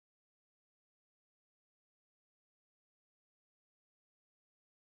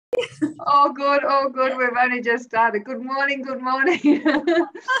Oh, good. Oh, good. We've only just started. Good morning. Good morning.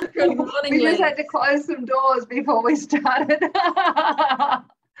 Good morning, We just Liz. had to close some doors before we started.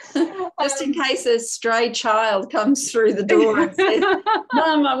 Just in case a stray child comes through the door and says,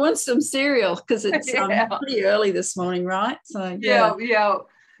 Mum, I want some cereal, because it's pretty early this morning, right? So yeah.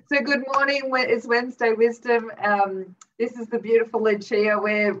 So good morning. It's Wednesday Wisdom. This is the beautiful Lucia.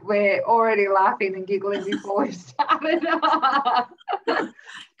 We're already laughing and giggling before we started.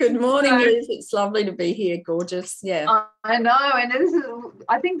 Good morning, Liz. It's lovely to be here. Gorgeous. Yeah. I know. And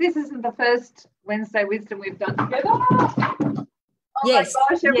I think this isn't the first Wednesday Wisdom we've done together. Oh yes.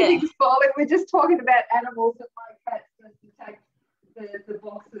 My gosh, everything's falling. We're just talking about animals, and my cats just take the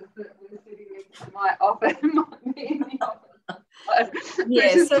boxes that we're sitting in my office.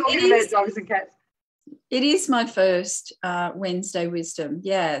 Yeah, just so talking about dogs and cats. It is my first Wednesday Wisdom.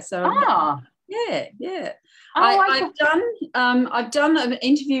 Yeah. So yeah. I've done an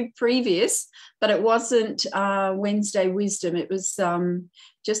interview previous, but it wasn't Wednesday Wisdom. It was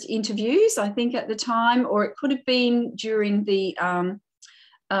just interviews, I think, at the time, or it could have been during the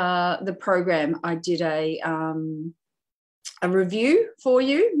program. I did a review for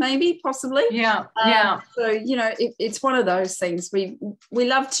you, maybe, possibly. Yeah. So, it's one of those things. We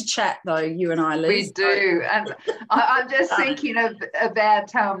love to chat, though, you and I, Liz. We do. And I'm just thinking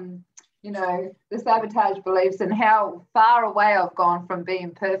about, the sabotage beliefs and how far away I've gone from being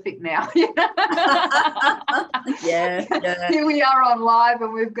perfect now. Yeah. Here we are on live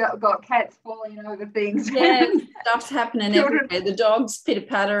and we've got cats falling over things. Yeah, stuff's happening everywhere. The dog's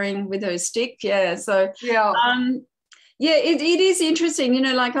pitter-pattering with her stick. Yeah, so... Yeah. Yeah, it is interesting.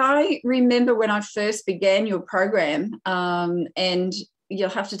 I remember when I first began your program, and you'll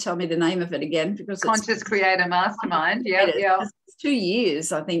have to tell me the name of it again, because Conscious Creator Mastermind. Yeah. It's 2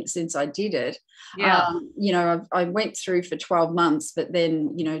 years, I think, since I did it. Yeah. I went through for 12 months, but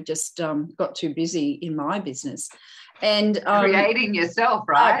then, just got too busy in my business. And creating yourself,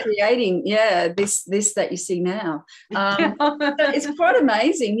 right? Creating, this that you see now. So it's quite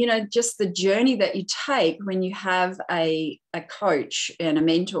amazing, just the journey that you take when you have a coach and a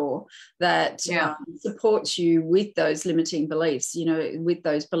mentor that supports you with those limiting beliefs, with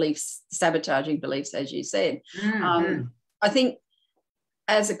those beliefs, sabotaging beliefs, as you said. Mm-hmm. I think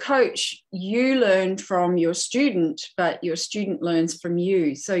as a coach, you learn from your student, but your student learns from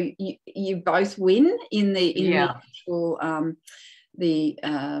you. So you both win in the actual the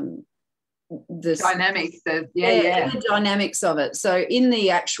dynamics of the dynamics of it. So in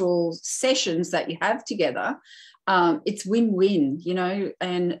the actual sessions that you have together, it's win-win,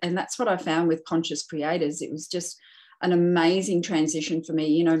 and that's what I found with Conscious Creators. It was just an amazing transition for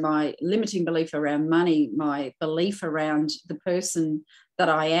me. My limiting belief around money, my belief around the person that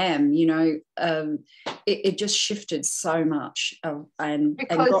I am, it just shifted so much and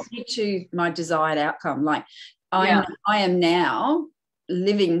got me to my desired outcome. Like I am now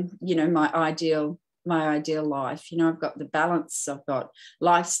living, my ideal life. I've got the balance, I've got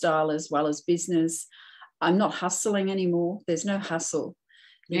lifestyle as well as business. I'm not hustling anymore. There's no hustle.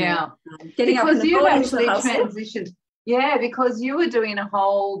 Getting up in the morning actually transitioned. Yeah, because you were doing a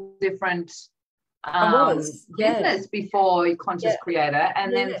whole different business before Conscious Creator,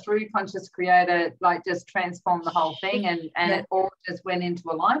 and then through Conscious Creator, just transformed the whole thing, and it all just went into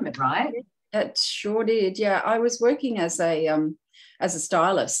alignment, right? It sure did. Yeah, I was working as a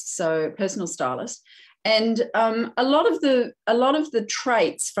stylist, so personal stylist, and a lot of the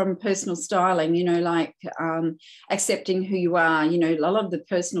traits from personal styling, accepting who you are, a lot of the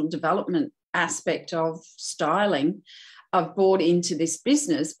personal development aspect of styling I've brought into this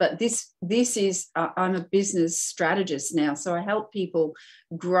business. But this is I'm a business strategist now, so I help people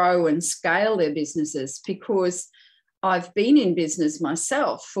grow and scale their businesses, because I've been in business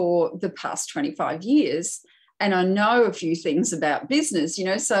myself for the past 25 years and I know a few things about business,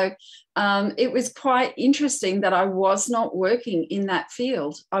 so it was quite interesting that I was not working in that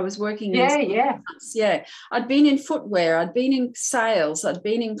field. I was working I'd been in footwear, I'd been in sales, I'd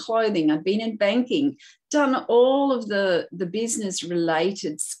been in clothing, I'd been in banking, done all of the business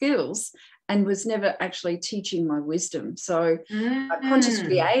related skills, and was never actually teaching my wisdom. So Conscious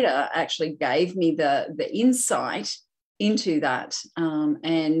Creator actually gave me the insight into that,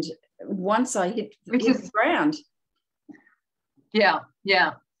 and once I hit the ground. Well,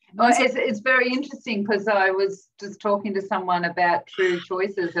 it's very interesting, because I was just talking to someone about true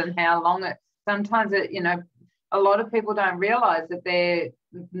choices and how long sometimes a lot of people don't realize that they're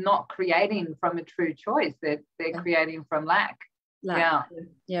not creating from a true choice. They're creating from lack. Yeah,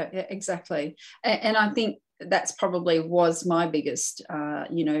 exactly. And I think that's probably was my biggest,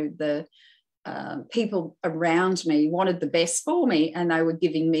 people around me wanted the best for me, and they were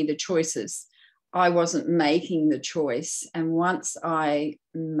giving me the choices. I wasn't making the choice. And once I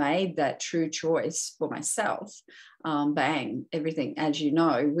made that true choice for myself, bang, everything, as you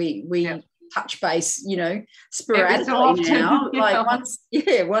know, we touch base, sporadically now. Like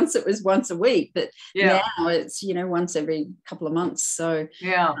once it was once a week, but now it's, once every couple of months. So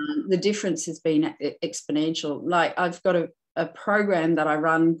the difference has been exponential. Like I've got a program that I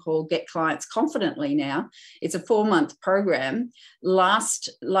run called Get Clients Confidently now. It's a 4-month program. Last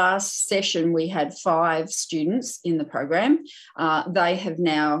session, we had 5 students in the program. They have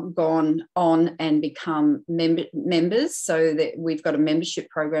now gone on and become members, so that we've got a membership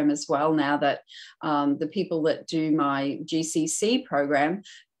program as well now, that the people that do my GCC program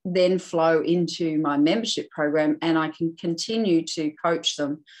then flow into my membership program, and I can continue to coach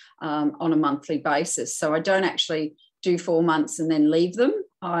them on a monthly basis. So I don't actually do 4 months and then leave them.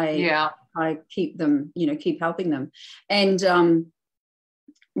 I keep them, keep helping them. And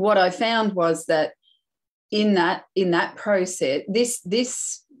what I found was that in that process,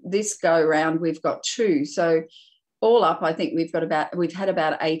 this go around, we've got 2. So all up, I think we've had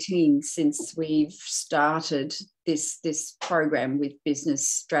about 18 since we've started this program with business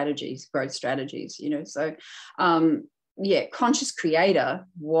strategies, growth strategies. So Conscious Creator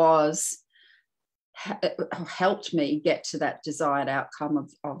helped me get to that desired outcome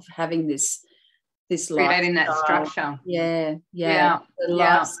of having this creating that structure. The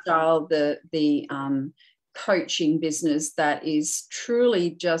lifestyle, the coaching business that is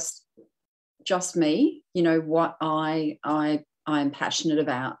truly just me, what I'm passionate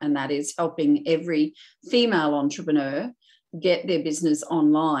about, and that is helping every female entrepreneur get their business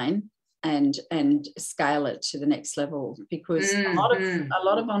online and scale it to the next level, because a lot of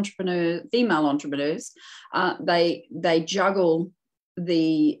female entrepreneurs, they juggle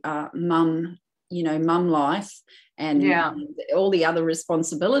the mum life and all the other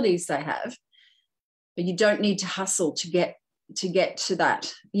responsibilities they have, but you don't need to hustle to get to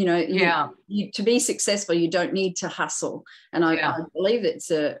that. To be successful, you don't need to hustle. And I believe it's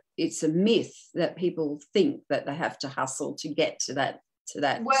a myth that people think that they have to hustle to get to that.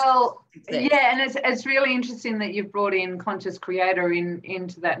 Well, and it's really interesting that you've brought in Conscious Creator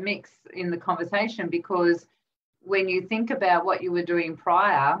into that mix in the conversation, because when you think about what you were doing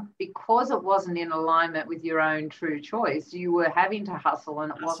prior, because it wasn't in alignment with your own true choice, you were having to hustle,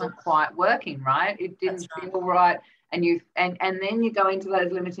 and it wasn't quite working, right? It didn't feel right. And then you go into those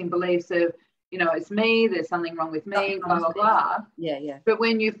limiting beliefs of, it's me, there's something wrong with me, blah, blah, blah. Yeah. But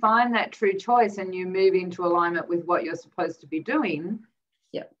when you find that true choice and you move into alignment with what you're supposed to be doing,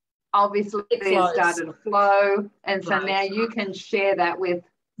 obviously it started to flow. And so now you can share that with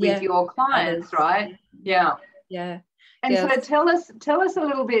your clients, right? Yeah. And so tell us a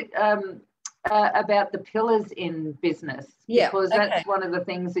little bit about the pillars in business, because that's one of the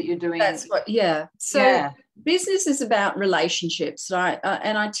things that you're doing. Business is about relationships, right?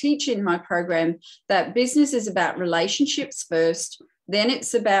 And I teach in my program that business is about relationships first, then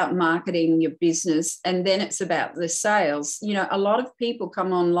it's about marketing your business, and then it's about the sales. A lot of people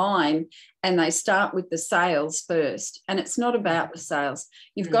come online and they start with the sales first, and it's not about the sales.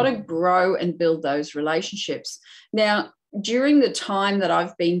 You've got to grow and build those relationships. Now, during the time that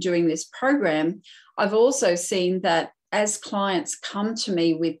I've been doing this program, I've also seen that as clients come to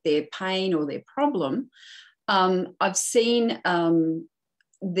me with their pain or their problem, I've seen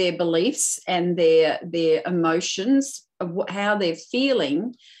their beliefs and their emotions, of how they're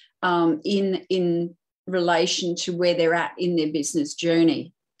feeling in relation to where they're at in their business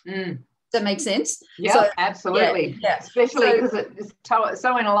journey. Does that make sense? Yeah, so, absolutely. Yeah. Especially because it's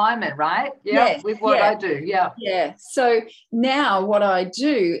so in alignment, right? With what I do. Yeah. So now what I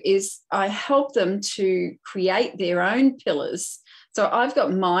do is I help them to create their own pillars. So I've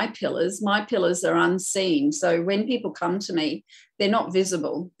got my pillars. My pillars are unseen. So when people come to me, they're not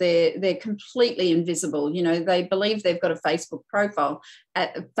visible. They're completely invisible. They believe they've got a Facebook profile.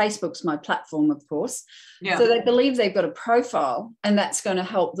 Facebook's my platform, of course. Yeah. So they believe they've got a profile, and that's going to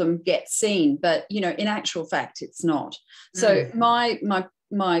help them get seen. But in actual fact, it's not. So my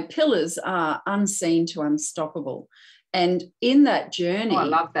pillars are unseen to unstoppable. And in that journey, I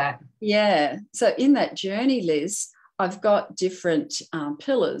love that. Yeah. So in that journey, Liz, I've got different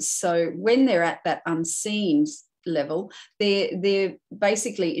pillars. So when they're at that unseen level, they're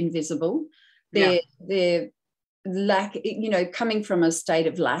basically invisible. They're lack, coming from a state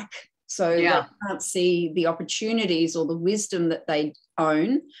of lack. So they can't see the opportunities or the wisdom that they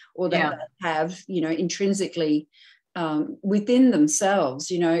own or that they have, intrinsically within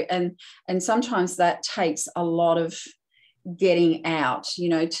themselves, and sometimes that takes a lot of getting out, you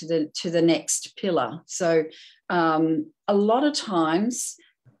know, to the next pillar. So a lot of times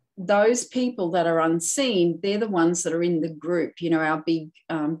those people that are unseen, they're the ones that are in the group, you know, our big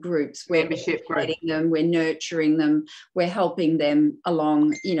groups. We're membership group. them, we're nurturing them, we're helping them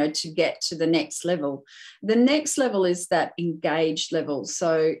along, you know, to get to the next level. The next level is that engaged level.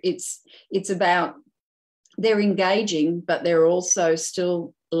 So it's about, they're engaging, but they're also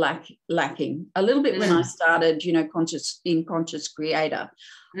still lacking a little bit. When I started, you know, conscious creator,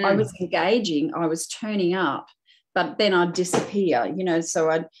 I was engaging, I was turning up, but then I'd disappear, you know. So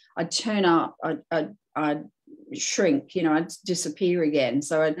I'd turn up, I'd shrink, you know, I'd disappear again.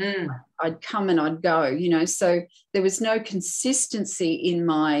 So I'd come and I'd go, you know. So there was no consistency in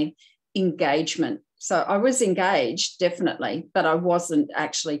my engagement. So I was engaged, definitely, but I wasn't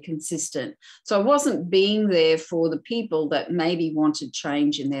actually consistent. So I wasn't being there for the people that maybe wanted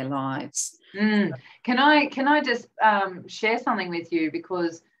change in their lives. Can I just share something with you,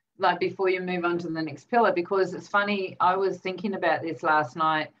 because like before you move on to the next pillar, because it's funny, I was thinking about this last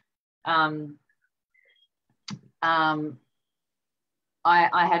night. I had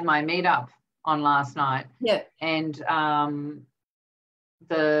my meetup on last night. Yeah. And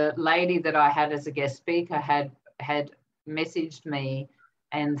the lady that I had as a guest speaker had messaged me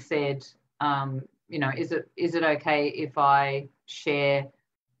and said, you know, is it okay if I share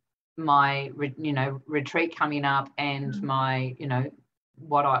my, you know, retreat coming up and my, you know,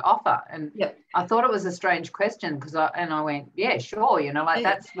 what I offer? And I thought it was a strange question, because I went, yeah, sure, you know, like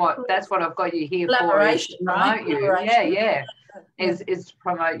that's what I've got you here for, is to promote you. Is to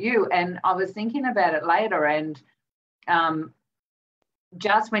promote you. And I was thinking about it later, and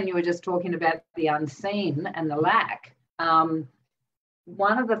just when you were just talking about the unseen and the lack,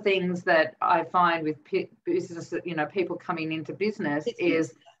 one of the things that I find with business, you know, people coming into business,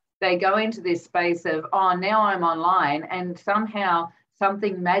 is they go into this space of, oh, now I'm online, and somehow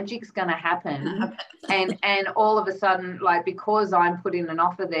something magic's going to happen. and all of a sudden, like, because I'm putting an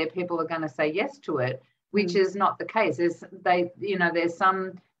offer there, people are going to say yes to it, which is not the case. There's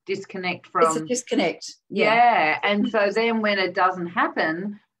some disconnect from, it's a disconnect. And so then when it doesn't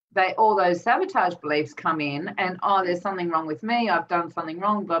happen, all those sabotage beliefs come in, and there's something wrong with me, I've done something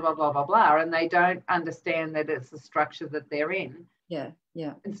wrong, blah blah blah blah blah, and they don't understand that it's the structure that they're in.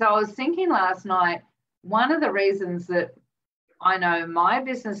 And so I was thinking last night, one of the reasons that I know my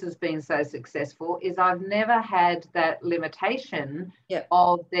business has been so successful is I've never had that limitation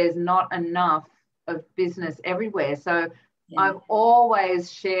of there's not enough of business everywhere. So I've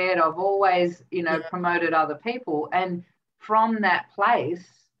always shared, I've always, you know, promoted other people. And from that place,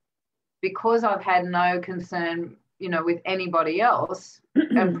 because I've had no concern, you know, with anybody else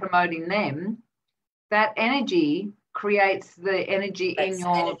and promoting them, that energy creates the energy in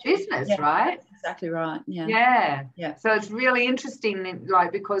your business, right? That's exactly right. So it's really interesting,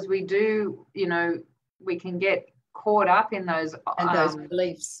 like, because we do, you know, we can get caught up in those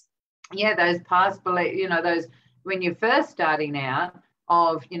beliefs. Those past beliefs, you know, those, when you're first starting out,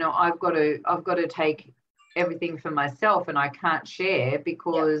 of, you know, I've got to take everything for myself and I can't share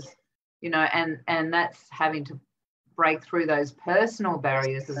because, you know, and that's having to break through those personal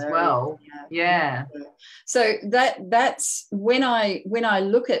barriers as well. So that's when I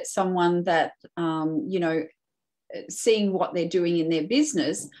look at someone that you know, seeing what they're doing in their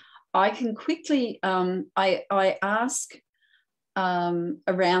business, I can quickly I ask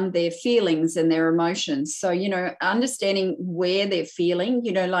around their feelings and their emotions. So, you know, understanding where they're feeling,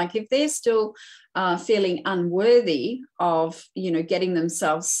 you know, like if they're still feeling unworthy of, you know, getting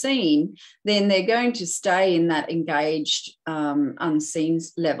themselves seen, then they're going to stay in that engaged unseen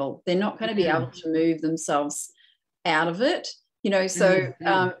level. They're not going to be able to move themselves out of it, you know. So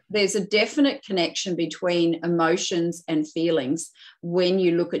there's a definite connection between emotions and feelings when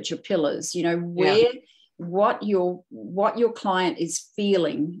you look at your pillars, you know, where what your client is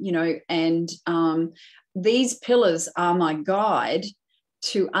feeling, you know, and these pillars are my guide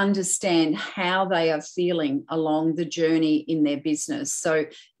to understand how they are feeling along the journey in their business. So,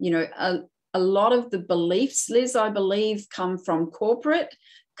 you know, a lot of the beliefs, Liz, I believe, come from corporate,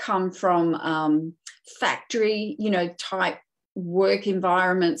 come from factory, you know, type work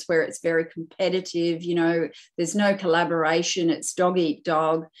environments where it's very competitive, you know, there's no collaboration, it's dog eat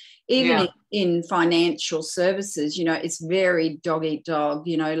dog. Even in financial services, you know, it's very dog eat dog,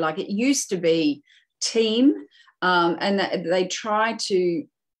 you know, like it used to be team, and they try to,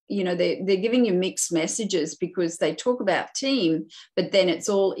 you know, they're giving you mixed messages because they talk about team, but then it's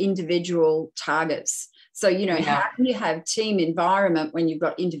all individual targets. So, you know, how can you have team environment when you've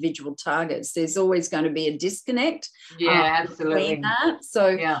got individual targets? There's always going to be a disconnect. Absolutely. Between that.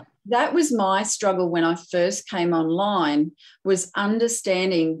 So that was my struggle when I first came online, was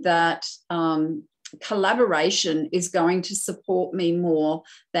understanding that collaboration is going to support me more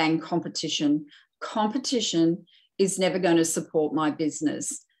than competition. Competition is never going to support my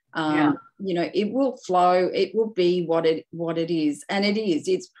business. You know, it will flow, it will be what it is, and it is.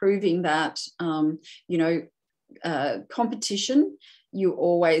 It's proving that you know, competition, you're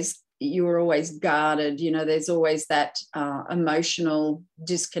always guarded. You know, there's always that emotional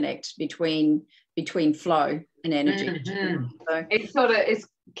disconnect between flow and energy. Mm-hmm. So it's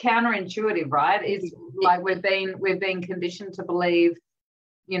counterintuitive, right? It's like we've been conditioned to believe,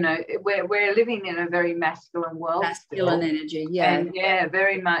 you know, we're living in a very masculine world, masculine energy, and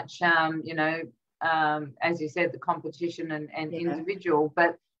very much you know, as you said, the competition and individual,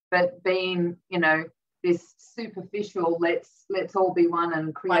 but being, you know, this superficial, let's all be one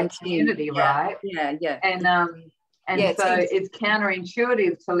and create community, right? And so it's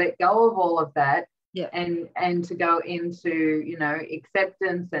counterintuitive to let go of all of that, and to go into, you know,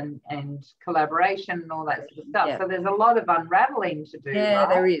 acceptance and collaboration and all that sort of stuff. So there's a lot of unraveling to do. Right?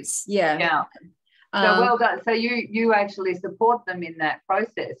 There is. So well done. So you actually support them in that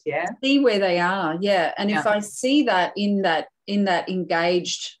process, see where they are, and if I see that in that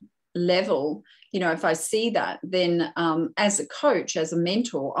engaged level, you know, if I see that, then as a coach, as a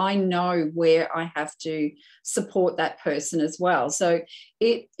mentor, I know where I have to support that person as well. So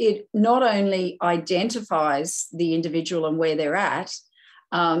it not only identifies the individual and where they're at,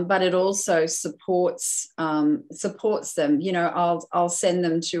 but it also supports them. You know, I'll send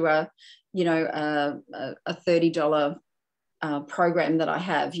them to a $30 program that I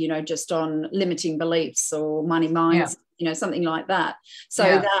have, you know, just on limiting beliefs or money minds, you know, something like that, so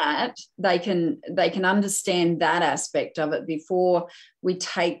that they can understand that aspect of it before we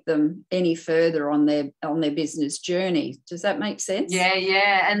take them any further on their business journey. Does that make sense?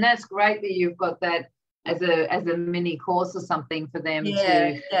 And that's great that you've got that as a mini course or something for them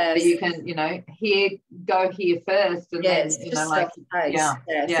that you can, you know, go here first, and then, you know, like so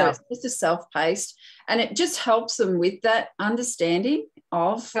it's just a self-paced, and it just helps them with that understanding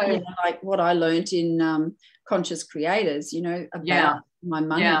of you know, like what I learned in Conscious Creators, you know, about my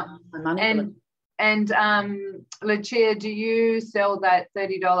money. And Lucia, do you sell that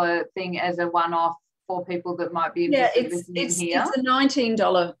 $30 thing as a one-off for people that might be interested in here?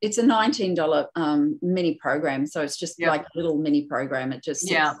 It's a $19 mini program, so it's just like a little mini program. It just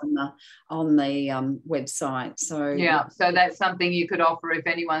sits on the website. So so that's something you could offer if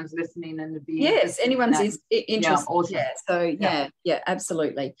anyone's listening and would be anyone's interested. Awesome.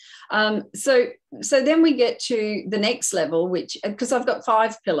 Absolutely. So then we get to the next level, which, because I've got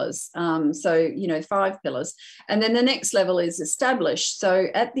 5 pillars, so, you know, 5 pillars, and then the next level is established. So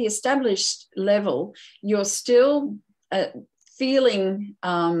at the established level, you're still feeling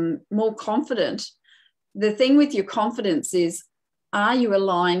more confident. The thing with your confidence is, are you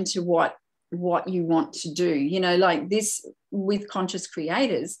aligned to what you want to do? You know, like this with Conscious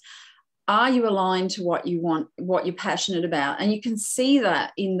Creators, are you aligned to what you want, what you're passionate about? And you can see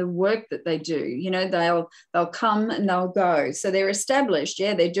that in the work that they do. You know, they'll come and they'll go. So they're established.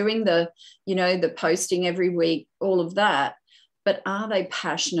 They're doing the posting every week, all of that. But are they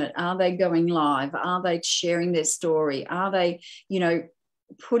passionate? Are they going live? Are they sharing their story? Are they, you know,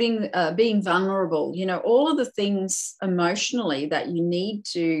 being vulnerable? You know, all of the things emotionally that you need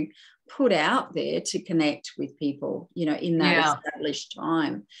to put out there to connect with people, you know, in that established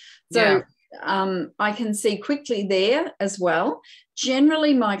time. So I can see quickly there as well.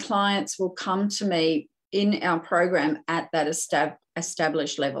 Generally, my clients will come to me in our program at that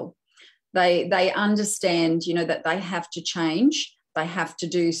established level. They understand, you know, that they have to change. They have to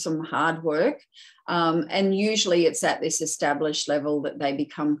do some hard work. And usually it's at this established level that they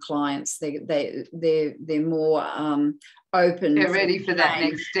become clients. They're more open. They're ready for that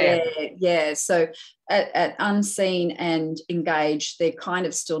next step. So at unseen and engaged, they're kind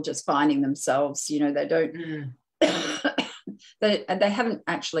of still just finding themselves. You know, they don't. They haven't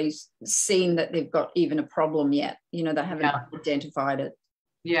actually seen that they've got even a problem yet. You know, they haven't identified it.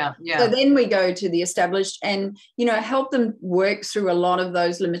 So then we go to the established and, you know, help them work through a lot of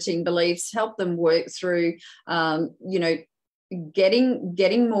those limiting beliefs, help them work through, you know,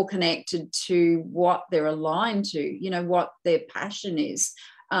 getting more connected to what they're aligned to, you know, what their passion is.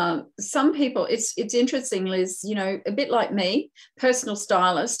 Some people, it's interesting, Liz, you know, a bit like me, personal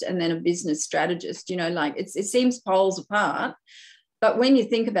stylist and then a business strategist, you know, like it seems poles apart. But when you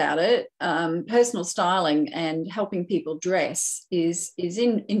think about it, personal styling and helping people dress is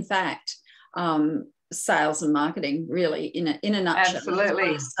in fact sales and marketing, really, in a nutshell.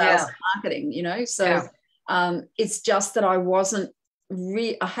 Absolutely, sales and marketing, you know. So it's just that I wasn't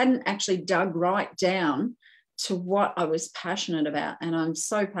I hadn't actually dug right down to what I was passionate about. And I'm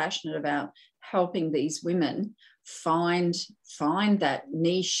so passionate about helping these women find that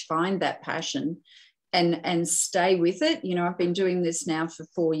niche, find that passion, and stay with it. You know, I've been doing this now for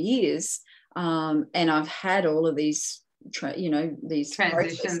 4 years, and I've had all of these, these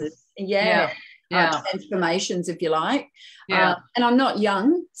transitions. Transformations, if you like. Yeah. And I'm not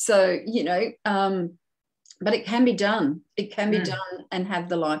young, so, but it can be done. It can be done and have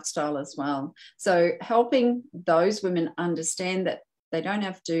the lifestyle as well. So helping those women understand that they don't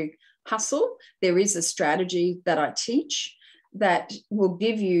have to hustle. There is a strategy that I teach that will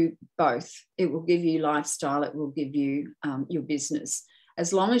give you both. It will give you lifestyle. It will give you your business,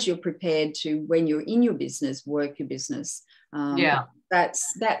 as long as you're prepared to, when you're in your business, work your business.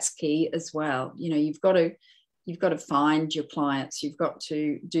 That's key as well. You know, you've got to find your clients. You've got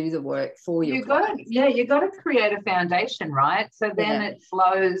to do the work for your clients. You've got to create a foundation, right? So then it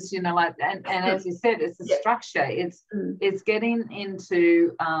flows, and as you said, it's a structure. It's getting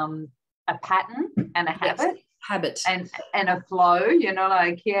into a pattern and a habit and a flow,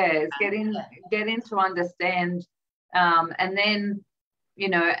 it's getting to understand, and then,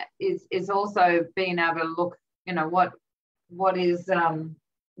 is also being able to look, what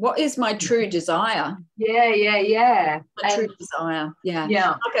is my true desire? My true desire. Yeah.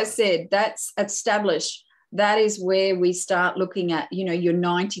 Like I said, that's established. That is where we start looking at, your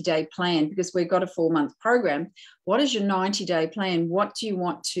 90-day plan, because we've got a 4-month program. What is your 90-day plan? What do you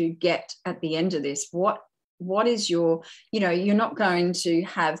want to get at the end of this? What is your, you're not going to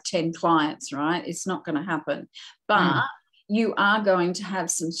have 10 clients, right? It's not going to happen. But you are going to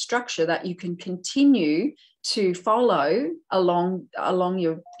have some structure that you can continue to follow along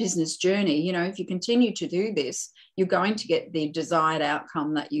your business journey. If you continue to do this, you're going to get the desired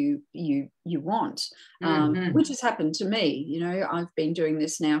outcome that you want, which has happened to me. I've been doing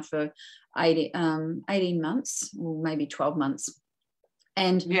this now for 18 months, or maybe 12 months.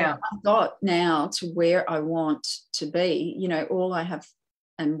 And I've got now to where I want to be. All I have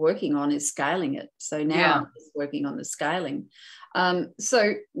and working on is scaling it. So now I'm just working on the scaling.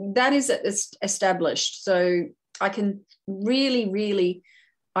 So that is established. So I can really, really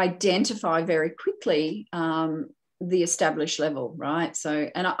identify very quickly the established level, right? So,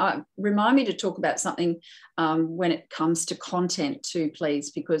 and I remind me to talk about something when it comes to content too,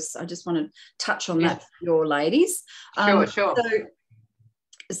 please, because I just want to touch on that for your ladies. Sure.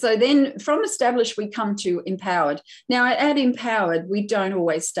 So then from established, we come to empowered. Now at empowered, we don't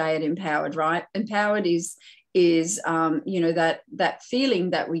always stay at empowered, right? Empowered is that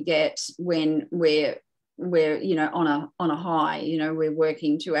feeling that we get when we're on a high, we're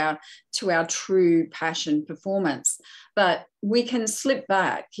working to our true passion performance. But we can slip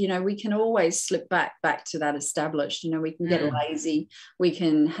back, we can always slip back to that established. We can get lazy. We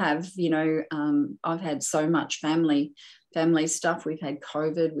can have, I've had so much family stuff. We've had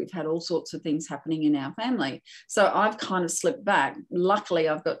COVID. We've had all sorts of things happening in our family. So I've kind of slipped back. Luckily,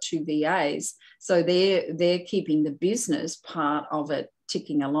 I've got 2 VAs. So they're keeping the business part of it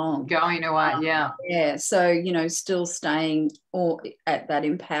ticking along. Going away, Yeah. So, still staying at that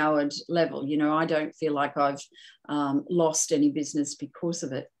empowered level. I don't feel like I've lost any business because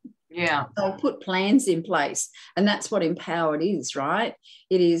of it. Yeah. So I'll put plans in place. And that's what empowered is, right?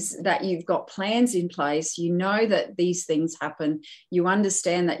 It is that you've got plans in place. You know that these things happen. You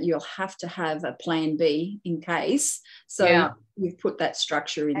understand that you'll have to have a plan B in case. So you've put that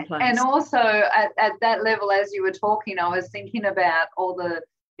structure in place. And also at that level, as you were talking, I was thinking about all the,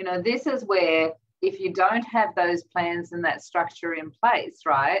 this is where if you don't have those plans and that structure in place,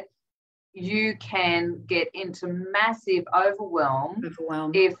 right, you can get into massive overwhelm.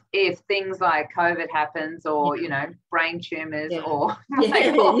 If things like COVID happens, or brain tumors, or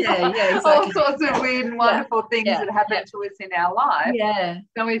exactly. all sorts of weird and wonderful things that happen to us in our life.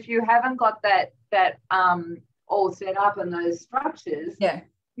 So if you haven't got that all set up in those structures,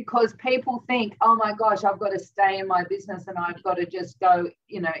 because people think, oh my gosh, I've got to stay in my business and I've got to just go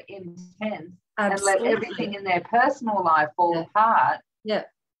intense and let everything in their personal life fall apart.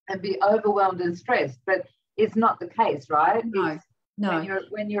 And be overwhelmed and stressed, but it's not the case, right? No.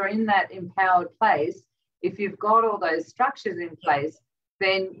 When you're in that empowered place, if you've got all those structures in place,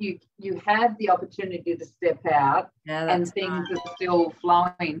 then you have the opportunity to step out, and things are still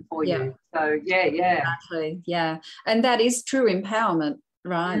flowing for you. So exactly. And that is true empowerment,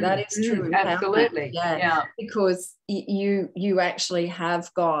 right? That is true empowerment. Absolutely. Because you actually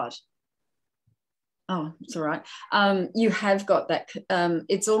have got. Oh, it's all right. You have got that.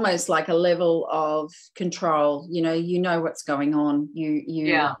 It's almost like a level of control. You know what's going on.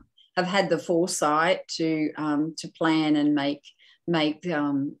 You have had the foresight to plan and make make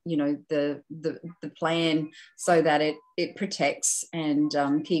you know, the plan so that it protects and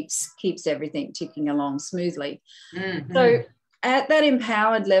keeps everything ticking along smoothly. Mm-hmm. So at that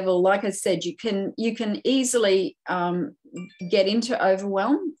empowered level, like I said, you can easily get into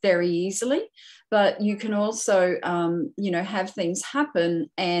overwhelm very easily, but you can also you know, have things happen,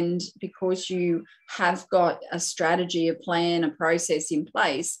 and because you have got a strategy, a plan, a process in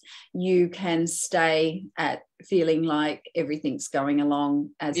place, you can stay at feeling like everything's going along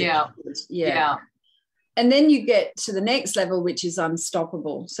as it should. Yeah. And then you get to the next level, which is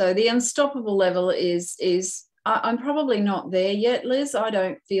unstoppable. So the unstoppable level is I'm probably not there yet, Liz. I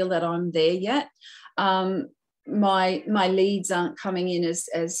don't feel that I'm there yet. My leads aren't coming in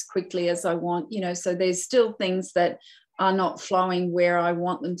as quickly as I want, you know, so there's still things that are not flowing where I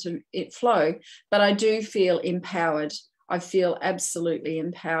want them to flow, but I do feel empowered. I feel absolutely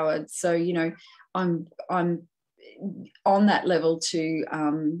empowered. So, you know, I'm on that level to,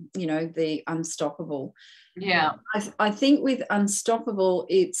 you know, the unstoppable. Yeah. I think with unstoppable,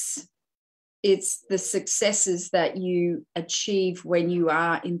 it's the successes that you achieve when you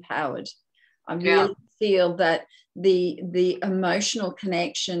are empowered. I really feel that the emotional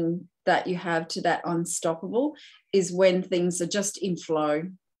connection that you have to that unstoppable is when things are just in flow.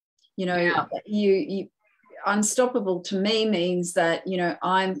 You know, you unstoppable to me means that, you know,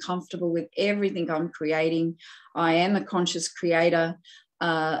 I'm comfortable with everything I'm creating. I am a conscious creator.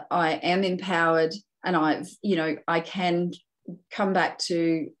 I am empowered, and you know, I can come back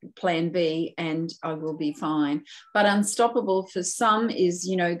to plan B and I will be fine. But unstoppable for some is,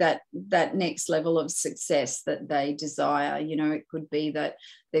 you know, that next level of success that they desire. You know, it could be that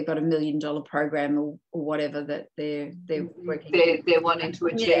they've got $1 million program or whatever that they're working, they're wanting to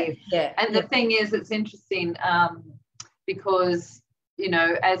achieve. And the thing is, it's interesting because, you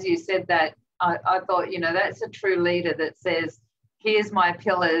know, as you said that, I thought, you know, that's a true leader that says, here's my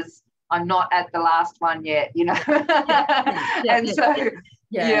pillars, I'm not at the last one yet, you know.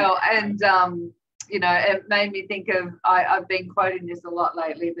 You know, and you know, it made me think of, I've been quoting this a lot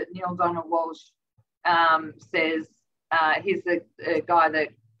lately, but Neil Donald Walsh says, he's a guy that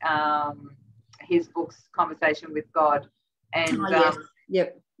his book's Conversation with God, and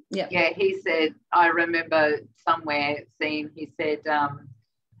he said, I remember somewhere seeing, he said,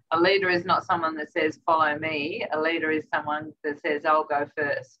 a leader is not someone that says, follow me. A leader is someone that says, I'll go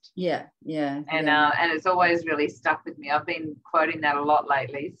first. And it's always really stuck with me. I've been quoting that a lot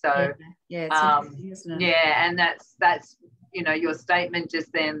lately. So, and that's, you know, your statement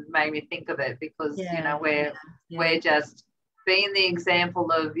just then made me think of it, because, you know, we're just being the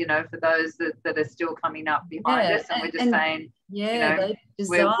example of, you know, for those that are still coming up behind us, and we're just saying, you know,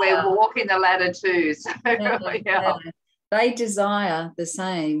 we're walking the ladder too. So, they desire the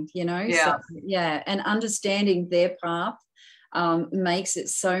same, you know. And understanding their path makes it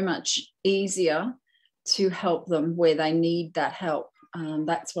so much easier to help them where they need that help.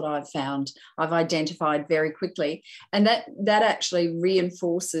 That's what I've found. I've identified very quickly, and that actually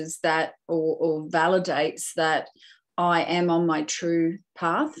reinforces that or validates that I am on my true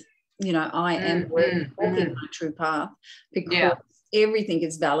path. You know, I am walking my true path, because everything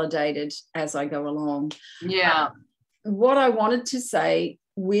is validated as I go along. What I wanted to say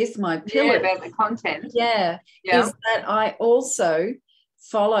with my pillars about the content is that I also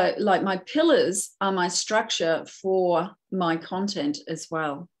follow, like, my pillars are my structure for my content as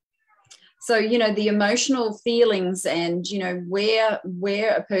well. So, you know, the emotional feelings and, you know, where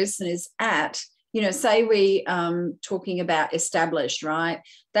a person is at, you know, say we talking about established, right?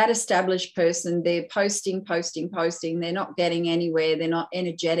 That established person, they're posting, they're not getting anywhere, they're not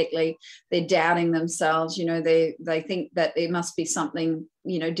energetically, they're doubting themselves, you know, they think that there must be something,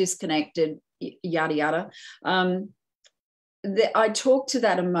 you know, disconnected, yada, yada. I talk to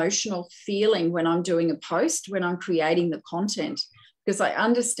that emotional feeling when I'm doing a post, when I'm creating the content, because I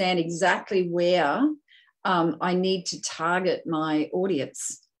understand exactly where I need to target my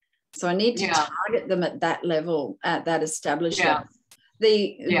audience. So I need to target them at that level, at that established level.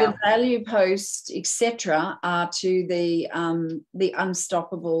 The value posts, etc., are to the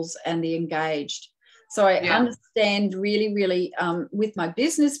unstoppables and the engaged. So I understand really, really, with my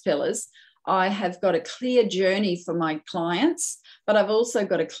business pillars, I have got a clear journey for my clients, but I've also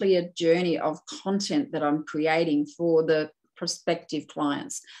got a clear journey of content that I'm creating for the prospective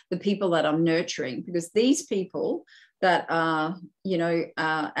clients, the people that I'm nurturing, because these people that are, you know,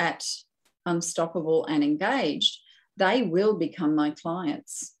 at unstoppable and engaged, they will become my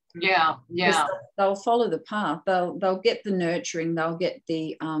clients. They'll follow the path. They'll get the nurturing. They'll get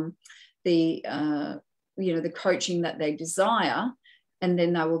the you know, the coaching that they desire, and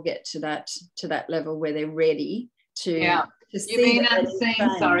then they will get to that level where they're ready to to You see mean that unseen?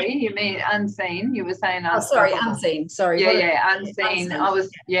 change. Sorry, you mean unseen? You were saying Sorry, unstoppable. unseen. Sorry. Yeah, unseen. I was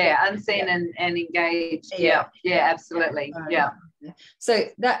unseen yeah. and engaged. Yeah. Absolutely. Yeah. So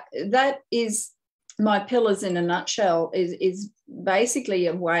that is my pillars in a nutshell. Is basically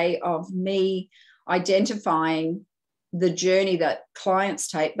a way of me identifying the journey that clients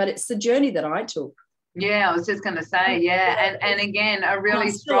take, but it's the journey that I took. Yeah, I was just going to say, and again, a really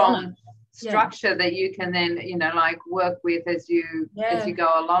strong structure that you can then, like work with as you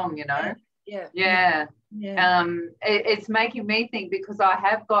go along, It's making me think, because I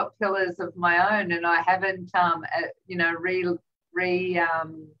have got pillars of my own, and I haven't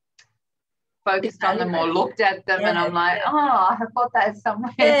focused on them or looked at them, and I'm like, I have got that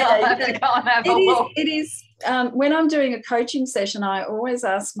somewhere. I have to go and have a look. It is when I'm doing a coaching session, I always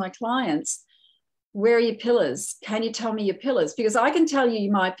ask my clients, where are your pillars? Can you tell me your pillars? Because I can tell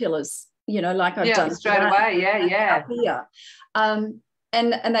you my pillars, like I've done straight away. Here.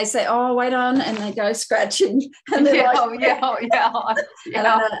 And they say, oh, wait on, and they go scratching. And they're And I'm like,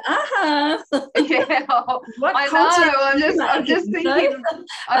 I know. I'm just thinking,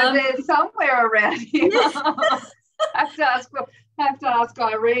 there's somewhere around here. I have to ask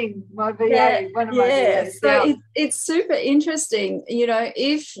Irene, my VA, one of my VAs. So it's super interesting,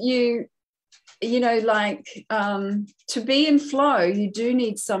 if you to be in flow, you do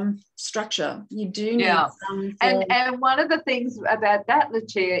need some structure. You do need some form. And one of the things about that,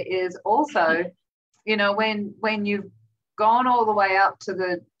 Lucia, is also, when you've gone all the way up to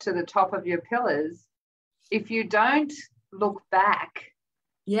the top of your pillars, if you don't look back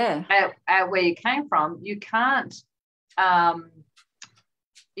at where you came from, you can't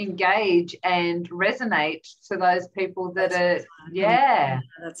engage and resonate to those people that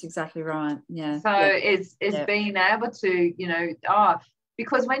that's exactly right. So it's being able to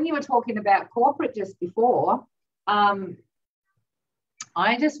because when you were talking about corporate just before, I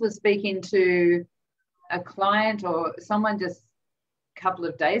just was speaking to a client or someone just a couple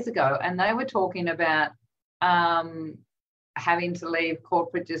of days ago, and they were talking about having to leave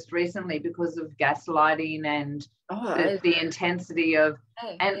corporate just recently because of gaslighting and the intensity of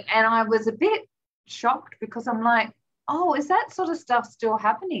and I was a bit shocked, because I'm like, oh, is that sort of stuff still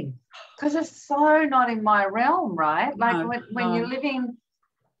happening? Because it's so not in my realm, right? Like when you're living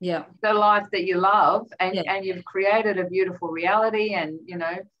the life that you love, and you've created a beautiful reality, and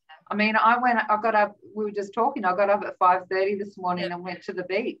I mean, I got up, we were just talking, I got up at 5:30 this morning and went to the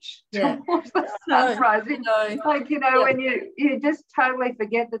beach to watch the sunrise. When you just totally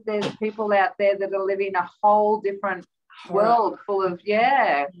forget that there's people out there that are living a whole different world full of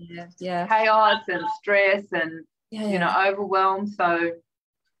chaos and stress and overwhelm. So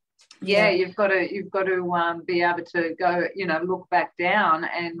you've got to be able to go, look back down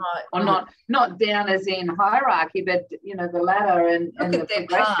and not down as in hierarchy, but the ladder and the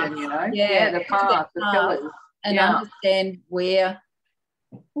progression, the path, the pillars, and understand where.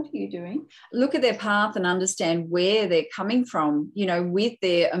 What are you doing? Look at their path and understand where they're coming from, with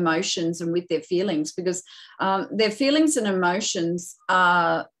their emotions and with their feelings, because their feelings and emotions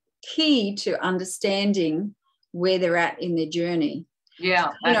are key to understanding where they're at in their journey.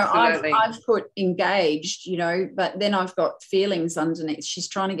 Absolutely. I've put engaged, but then I've got feelings underneath. She's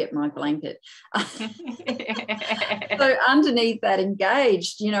trying to get my blanket. So underneath that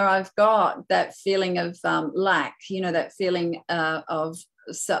engaged, I've got that feeling of lack, that feeling of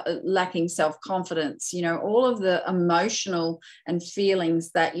lacking self-confidence, all of the emotional and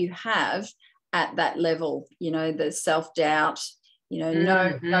feelings that you have at that level, the self-doubt,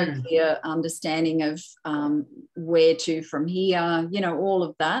 no clear understanding of where to from here, all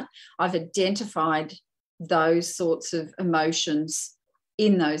of that. I've identified those sorts of emotions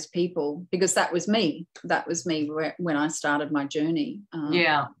in those people, because that was me when I started my journey.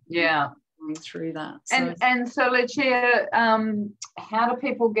 Going through that. So Lucia, how do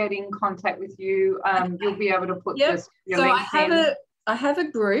people get in contact with you? You'll be able to put your links in. I have a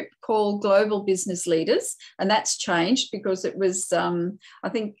group called Global Business Leaders, and that's changed because it was, I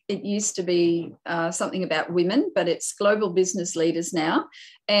think it used to be something about women, but it's Global Business Leaders now.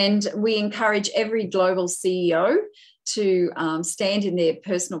 And we encourage every global CEO to stand in their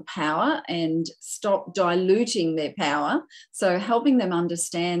personal power and stop diluting their power. So helping them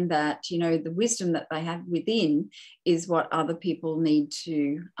understand that, the wisdom that they have within is what other people need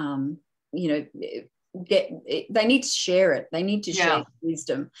to, they need to share it. They need to share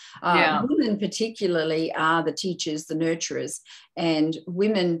wisdom. Women particularly are the teachers, the nurturers, and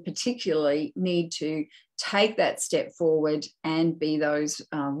women particularly need to take that step forward and be those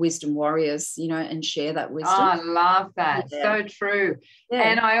wisdom warriors, you know, and share that wisdom. Oh, I love that. So true.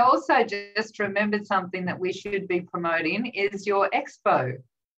 And I also just remembered something that we should be promoting is your expo.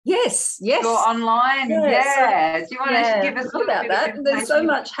 Yes. Your online, Do you want to give us a little about bit that? of information? There's so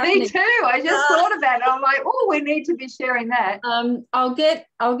much happening. Me too. I just thought about it. I'm like, oh, we need to be sharing that. I'll get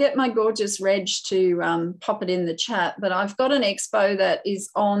my gorgeous Reg to pop it in the chat. But I've got an expo that is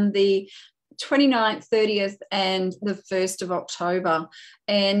on the 29th, 30th, and the 1st of October,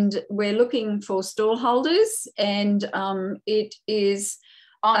 and we're looking for stall holders, and it is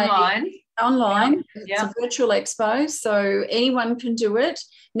online. It's a virtual expo, so anyone can do it.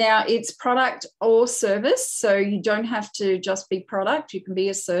 Now, it's product or service, so you don't have to just be product, you can be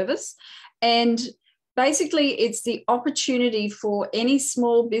a service. And basically, it's the opportunity for any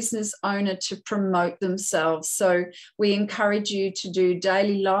small business owner to promote themselves. So we encourage you to do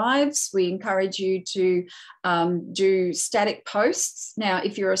daily lives. We encourage you to do static posts. Now,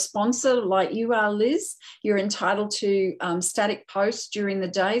 if you're a sponsor like you are, Liz, you're entitled to static posts during the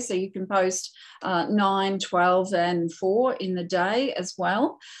day. So you can post 9, 12, and 4 in the day as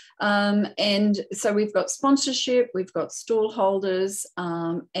well. And so we've got sponsorship, we've got stall holders,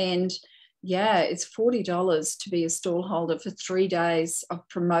 and it's $40 to be a stall holder for 3 days of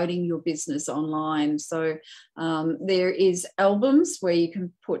promoting your business online. So there is albums where you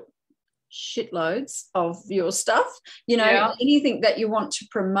can put shitloads of your stuff, you know, anything that you want to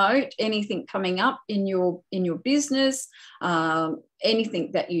promote, anything coming up in your business,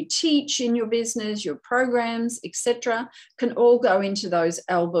 anything that you teach in your business, your programs, etc., can all go into those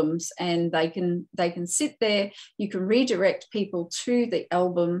albums, and they can sit there. You can redirect people to the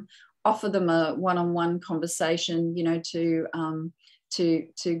album, offer them a one-on-one conversation, you know, to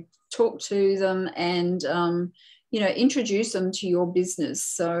talk to them and you know, introduce them to your business.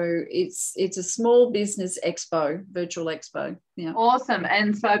 So it's a small business expo, virtual expo. Yeah. Awesome.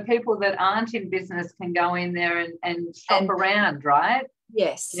 And so people that aren't in business can go in there and shop around, right?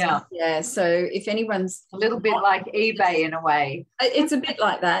 Yes. Yeah. So if anyone's a little bit like eBay in a way. It's a bit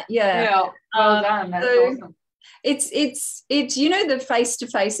like that. Yeah. Yeah. Well done. That's awesome. It's you know, the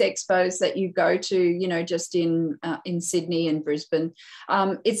face-to-face expos that you go to, you know, just in Sydney and Brisbane.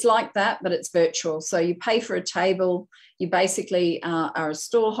 It's like that, but it's virtual. So you pay for a table. You basically are a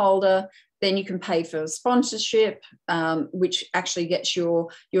stall holder. Then you can pay for sponsorship, which actually gets your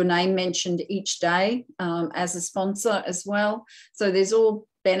name mentioned each day as a sponsor as well. So there's all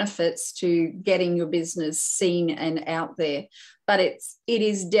benefits to getting your business seen and out there. But it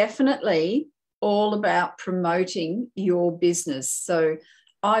is definitely all about promoting your business. So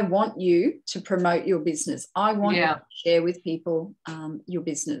I want you to promote your business. I want you to share with people your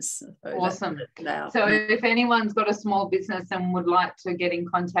business. Awesome. So if anyone's got a small business and would like to get in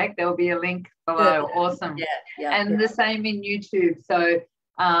contact, there will be a link below. Awesome. And the same in YouTube. So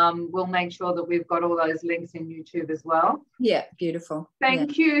we'll make sure that we've got all those links in YouTube as well. Yeah, beautiful.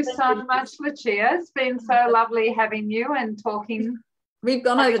 Thank you so much, Lucia. It's been so lovely having you and talking. We've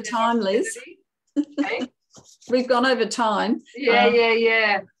gone over time, Liz. Okay. We've gone over time.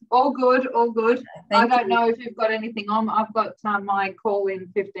 Yeah. All good. I don't know if you've got anything on. I've got my call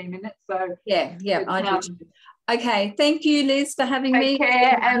in 15 minutes. So yeah, I do. Okay, thank you, Liz, for having me. Take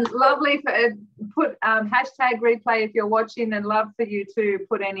care, and lovely for put hashtag replay if you're watching, and love for you to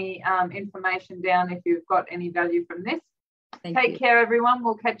put any information down if you've got any value from this. Take care, everyone.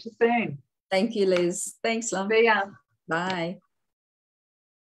 We'll catch you soon. Thank you, Liz. Thanks, love. See ya. Bye.